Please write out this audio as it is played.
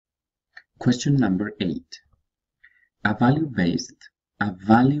Question number 8. A value-based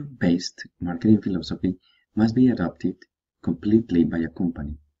marketing philosophy must be adopted completely by a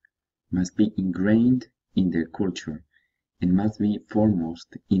company, must be ingrained in their culture, and must be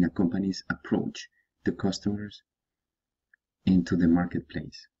foremost in a company's approach to customers and to the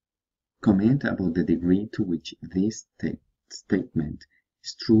marketplace. Comment about the degree to which this statement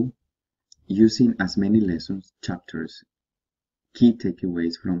is true, using as many lessons, chapters, key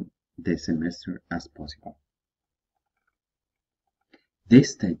takeaways from the semester as possible.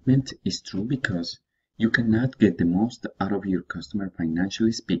 This statement is true because you cannot get the most out of your customer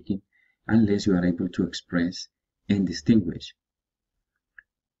financially speaking unless you are able to express and distinguish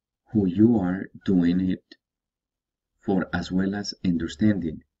who you are doing it for, as well as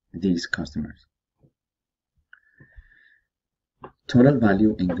understanding these customers. Total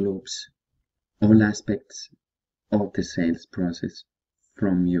value englobes all aspects of the sales process,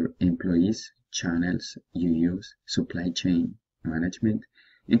 from your employees, channels you use, supply chain management,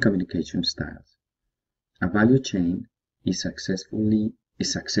 and communication styles. A value chain is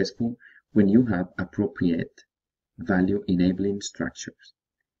successful when you have appropriate value enabling structures,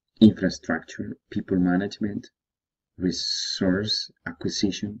 infrastructure, people management, resource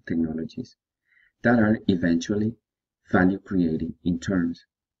acquisition technologies that are eventually value creating in terms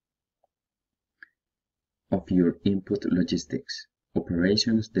of your input logistics,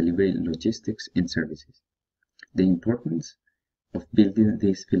 operations, delivery, logistics, and services. The importance of building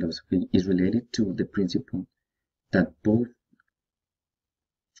this philosophy is related to the principle that both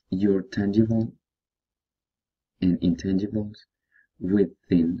your tangible and intangibles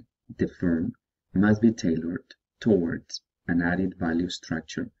within the firm must be tailored towards an added value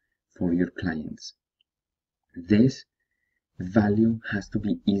structure for your clients. This value has to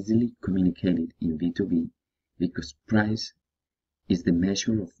be easily communicated in B2B because price is the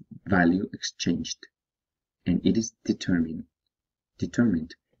measure of value exchanged, and it is determined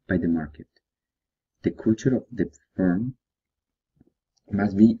by the market. The culture of the firm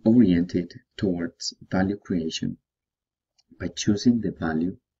must be oriented towards value creation by choosing the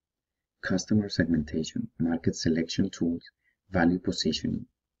value, customer segmentation, market selection tools, value positioning,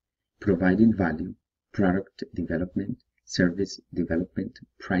 providing value, product development, service development,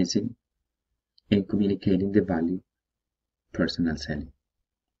 pricing, and communicating the value, personal selling.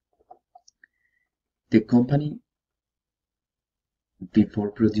 The company,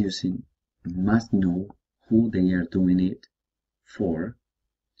 before producing, must know who they are doing it for,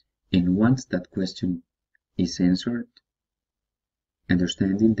 and once that question is answered,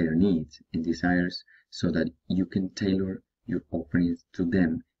 understanding their needs and desires so that you can tailor your offerings to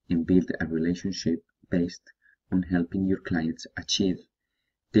them and build a relationship based on helping your clients achieve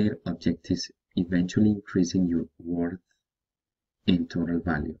their objectives, eventually increasing your worth and total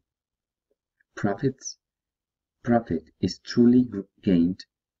value. Profit is truly gained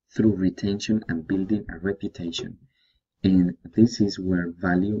through retention and building a reputation, and this is where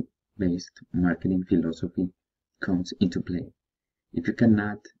value-based marketing philosophy comes into play. If you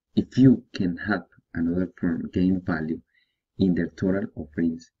can help another firm gain value in their total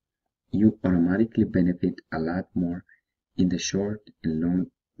offerings, you automatically benefit a lot more in the short and long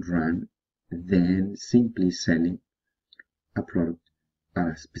run than simply selling a product at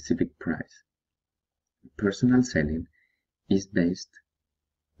a specific price. Personal selling is based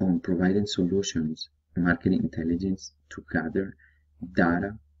on providing solutions, marketing intelligence to gather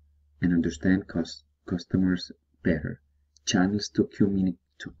data and understand customers better, channels to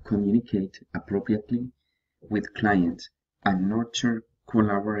communicate appropriately with clients, and nurture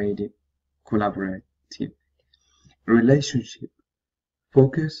collaborative relationship.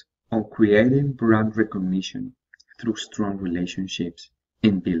 Focus on creating brand recognition through strong relationships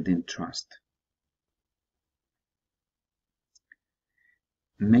and building trust.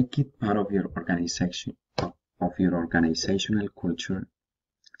 Make it part of your organizational culture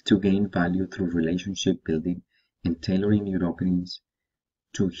to gain value through relationship building and tailoring your offerings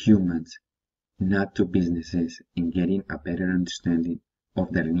to humans, not to businesses, and getting a better understanding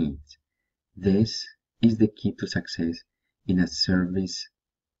of their needs. This is the key to success in a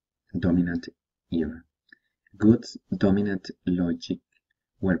service-dominant era. Goods dominant logic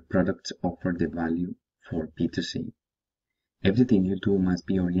where products offer the value for B2C. Everything you do must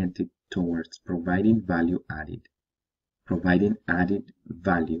be oriented towards providing added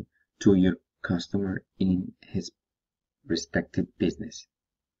value to your customer in his respective business.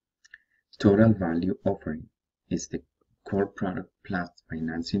 Total value offering is the core product plus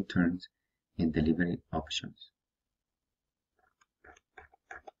financing terms and delivery options.